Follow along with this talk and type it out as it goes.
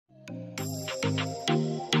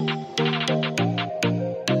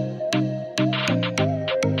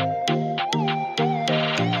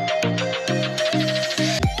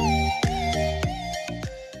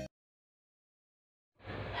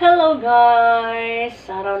guys,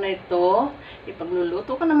 sa araw na ito,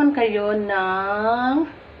 ipagluluto ko naman kayo ng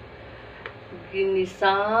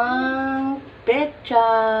ginisang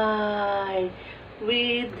petchay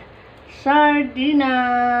with sardenas.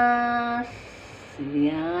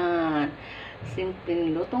 Yan.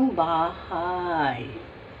 Simpleng lutong bahay.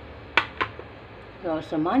 So,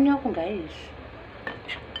 samahan niyo ako guys.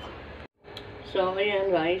 So, ayan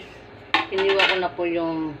guys. Iniwa ko na po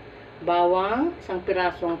yung bawang, isang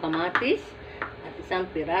pirasong kamatis, at isang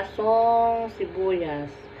pirasong sibuyas.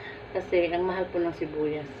 Kasi, ang mahal po ng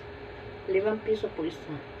sibuyas. 5 piso po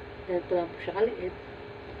isa. Ganito lang po siya kaliit.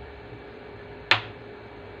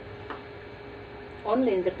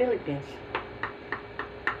 Only in the Philippines.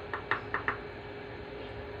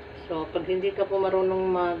 So, pag hindi ka po marunong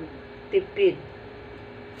magtipid,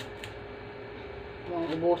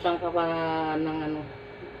 ubusan ka pa ng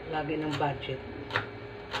lagi ng budget.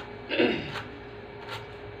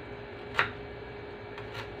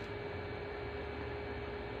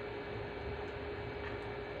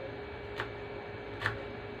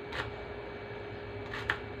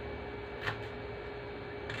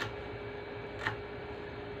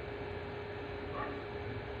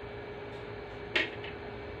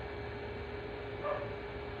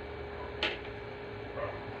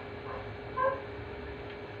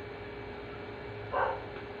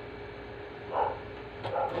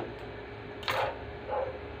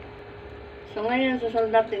 So, ngayon,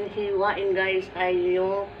 susunod natin hiwain guys ay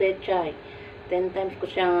yung petchay. 10 times ko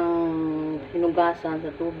siyang hinugasan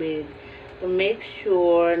sa tubig to make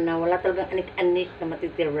sure na wala talagang anik-anik na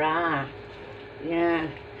matitira.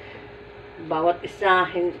 Yan. Bawat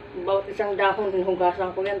isang dahon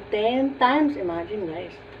hinugasan ko yan 10 times. Imagine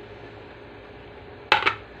guys.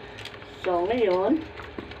 So, ngayon,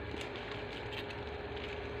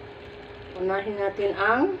 unahin natin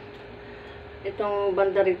ang itong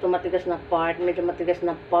banda rito, matigas na part, medyo matigas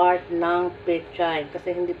na part ng petchay.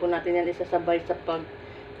 Kasi hindi po natin yan isasabay sa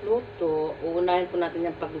pagluto. Uunahin po natin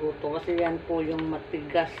yung pagluto kasi yan po yung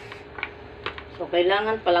matigas. So,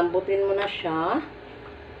 kailangan palambutin mo na siya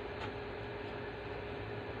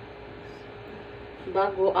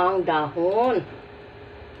bago ang dahon.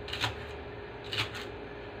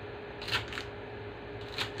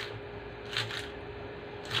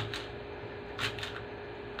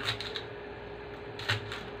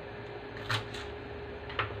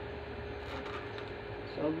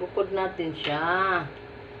 So, bukod natin siya.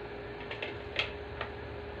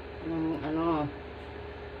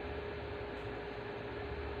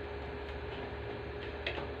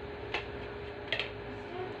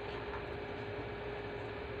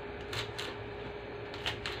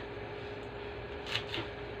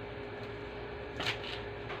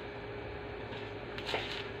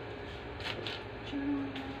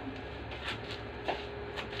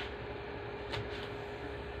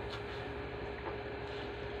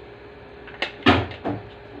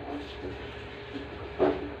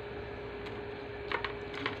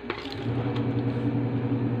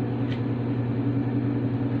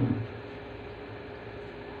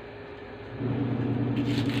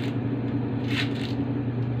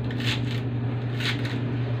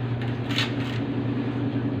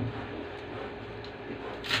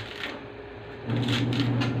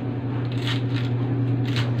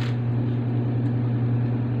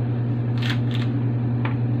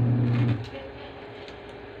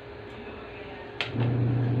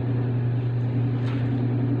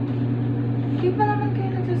 Hindi pa naman kayo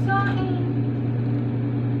nagsasain.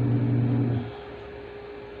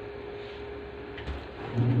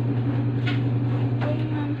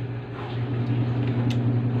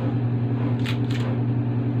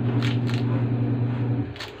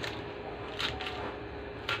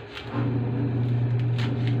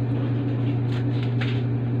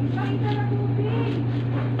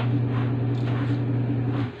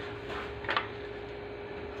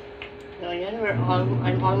 So, yan,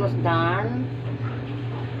 I'm almost done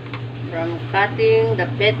from cutting the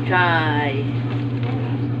petchay.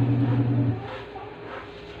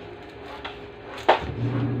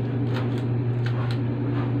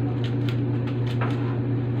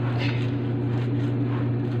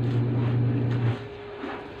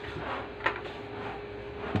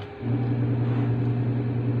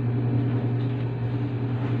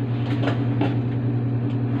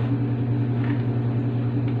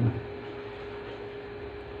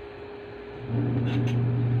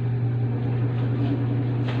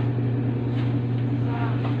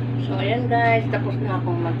 So, ayan guys, tapos na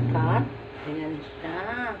akong mag-cut. Ayan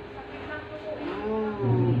siya.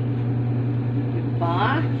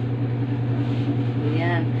 Diba?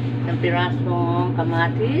 Ayan. Isang pirasong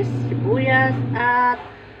kamatis, sibuyas, at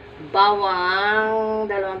bawang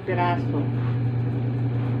 2 piraso.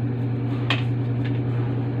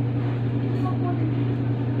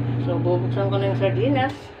 So, bubuksan ko na yung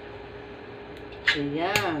sardinas.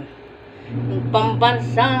 Ayan. Yung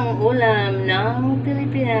pambansang ulam ng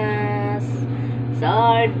Pilipinas.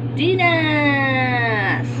 Sardinas!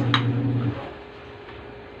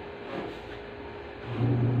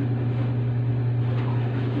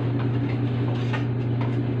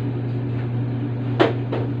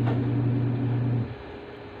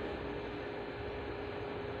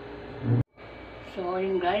 So,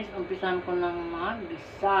 yun guys, umpisan ko ng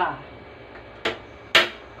mag-isa.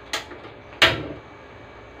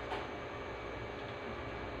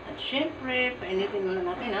 At syempre, painitin muna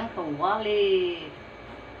natin ang kawali.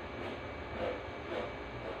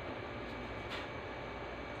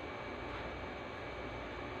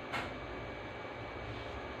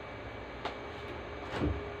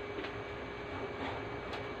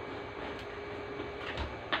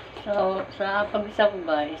 So, sa pag-isa ko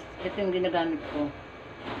guys, ito yung ginagamit ko.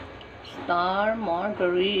 Star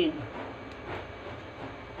margarine.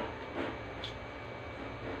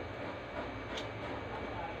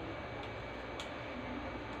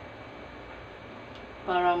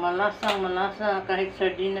 Para malasa kahit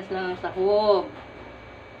sardinas lang ang sahog.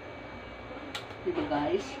 Dito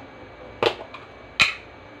guys.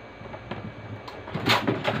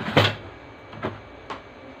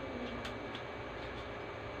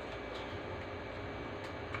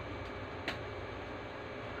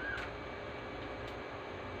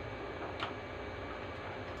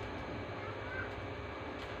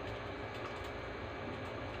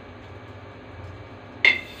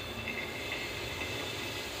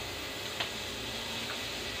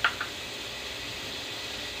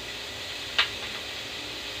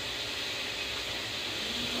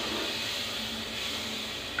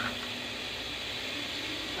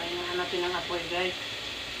 Natin ang apoy guys.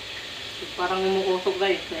 Parang umuusok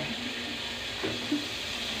guys eh.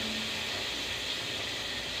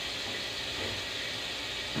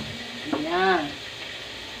 Ayan.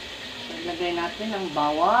 So, ilagay natin ang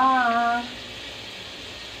bawang.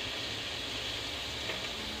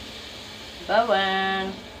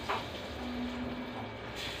 Bawang.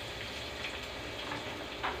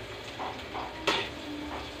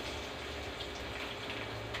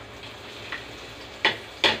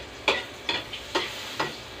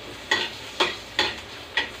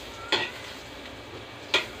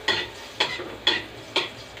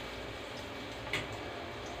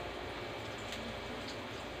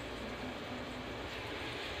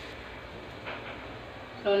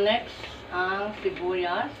 So, next, ang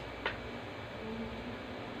sibuyas.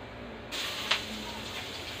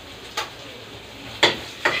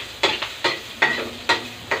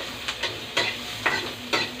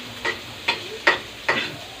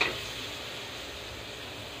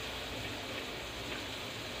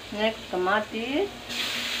 Next, kamatis.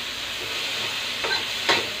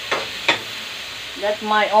 That's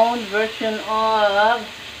my own version of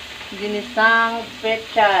ginisang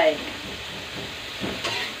petchay.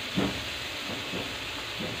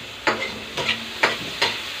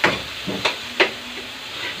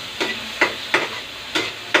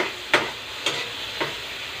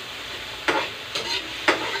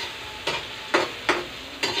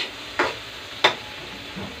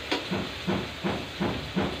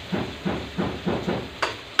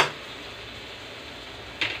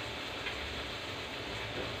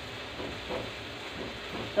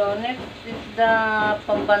 So, next is the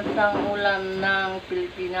pambansang ulam ng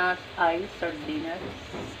Pilipinas ay sardinas.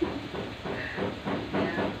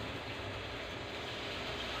 Ayan.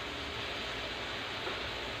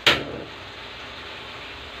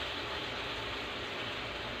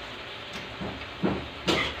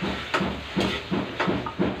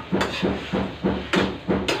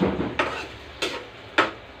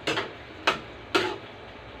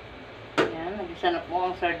 Ayan, nagisa na po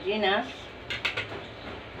ang sardinas.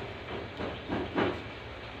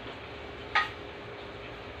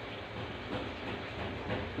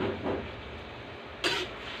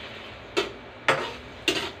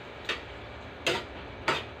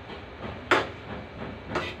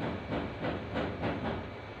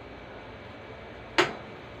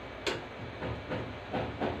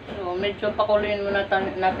 So, medyo pakuluin muna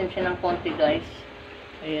natin siya ng konti guys.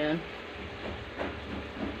 Ayan.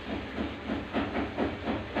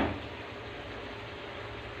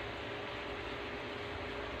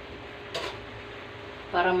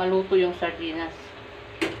 Para maluto yung sardinas.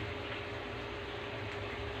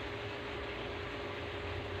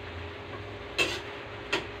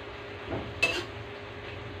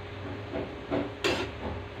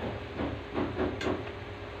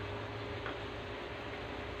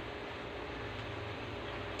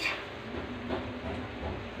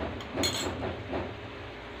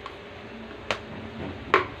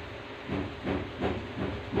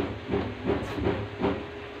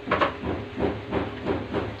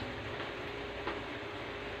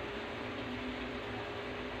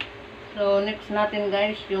 So, next natin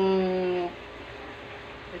guys, yung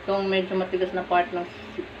itong medyo matigas na part ng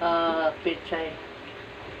petchay.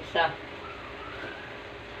 Isa.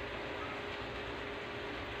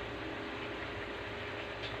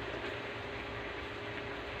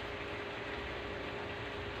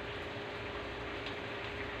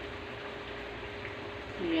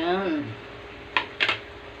 Yan.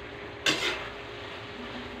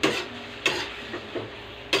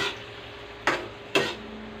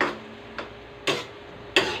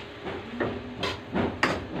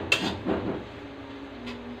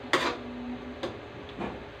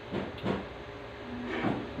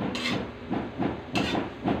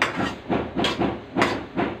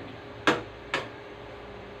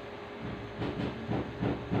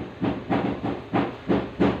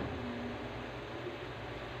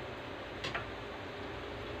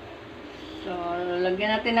 So,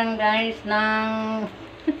 lagyan natin ng guys ng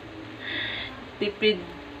tipid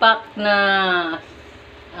pack na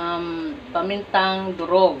pamintang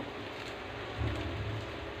durog.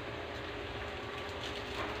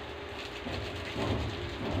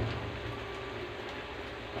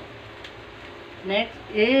 Next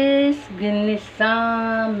is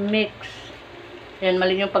ginisang mix. Yan,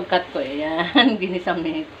 mali yung pagkat ko eh. Yan, ginisang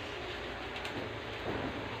mix.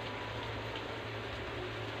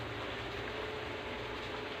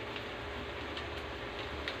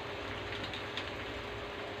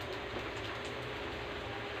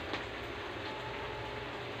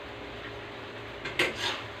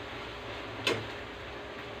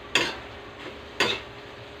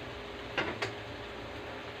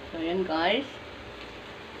 So, ayan guys.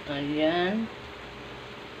 Ayan.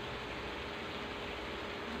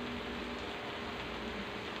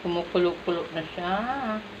 Kumukulo-kulo na siya.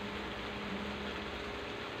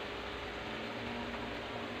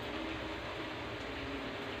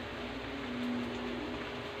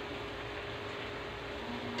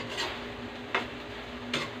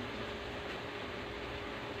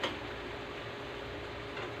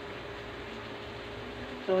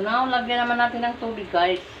 So, now, lagyan naman natin ng tubig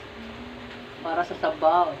guys. Para sa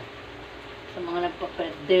sabaw. Sa mga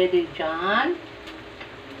nagpapedede dyan.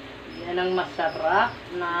 Yan ang masarap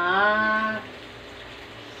na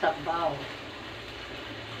sabaw.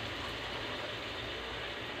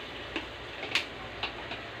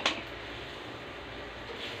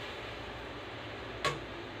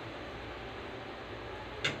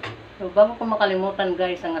 So, bago ko makalimutan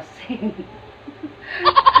guys ang asin.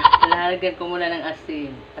 Lalagyan ko muna ng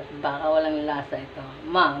asin. At baka walang lasa ito.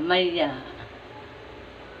 Mamaya.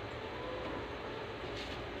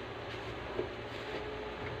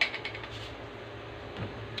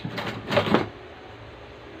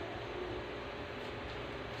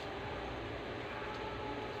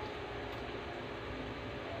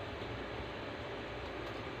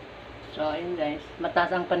 So, ayun guys.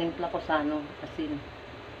 Mataas ang panimpla ko sa asin.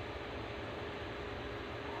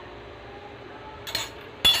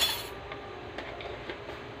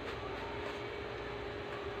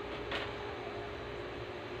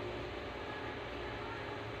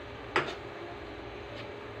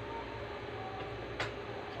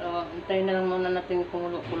 So, antayin na lang muna natin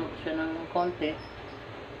kumulo-kulo siya ng konti.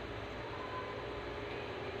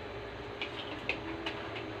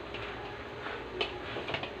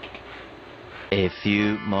 A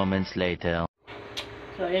few moments later.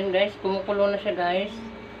 So, ayan guys. Kumukulo na siya guys.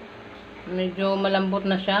 Medyo malambot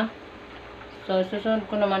na siya. So, susunod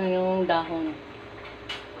ko naman yung dahon.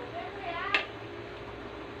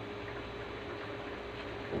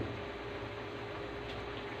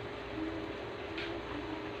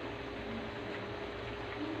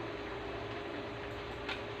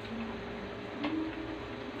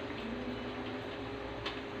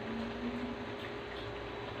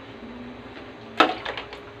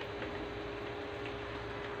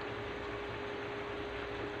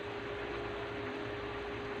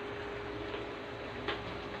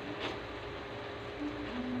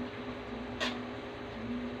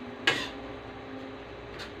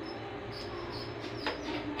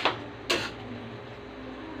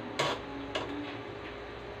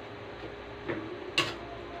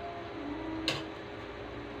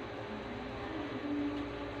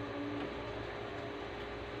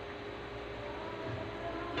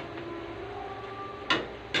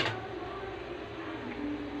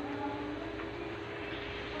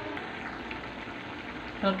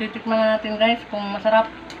 So, titikman na natin guys kung masarap.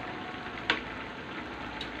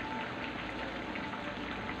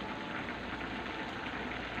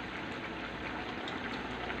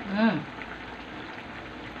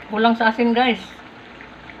 Kulang sa asin guys.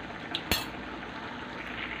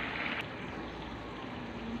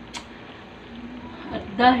 At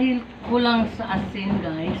dahil kulang sa asin,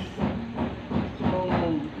 guys. So,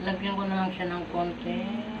 lagyan ko na lang siya ng konti.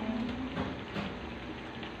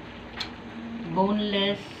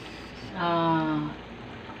 Boneless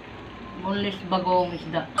bagong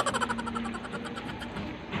isda.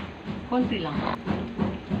 Konti lang.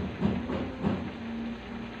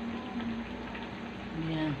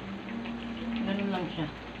 Ayan. Ganun lang siya.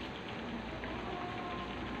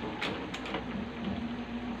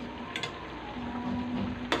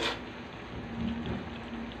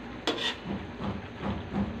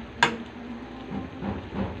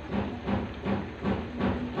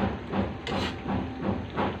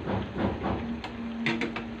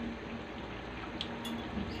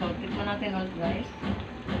 So, tikman natin ulit, guys.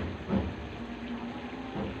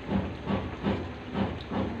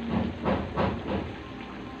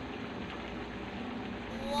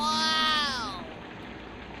 Wow!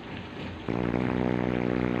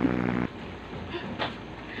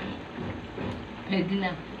 Pwede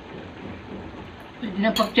na. Pwede na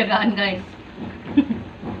pagtyagaan, guys.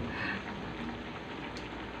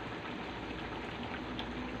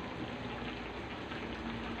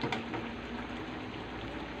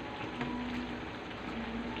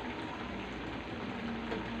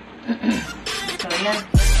 So, yan.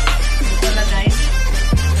 Ito na, guys.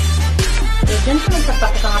 So, dyan po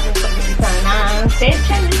nagtatapos ang ating pagbibisa ng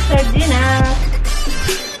petchay with sardenas.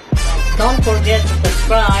 Don't forget to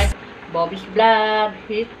subscribe. Bobby's Vlog.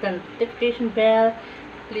 Hit the notification bell.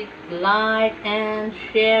 Click like and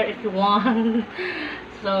share if you want.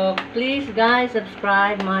 So, please, guys,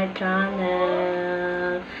 subscribe my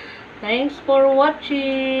channel. Thanks for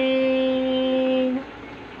watching.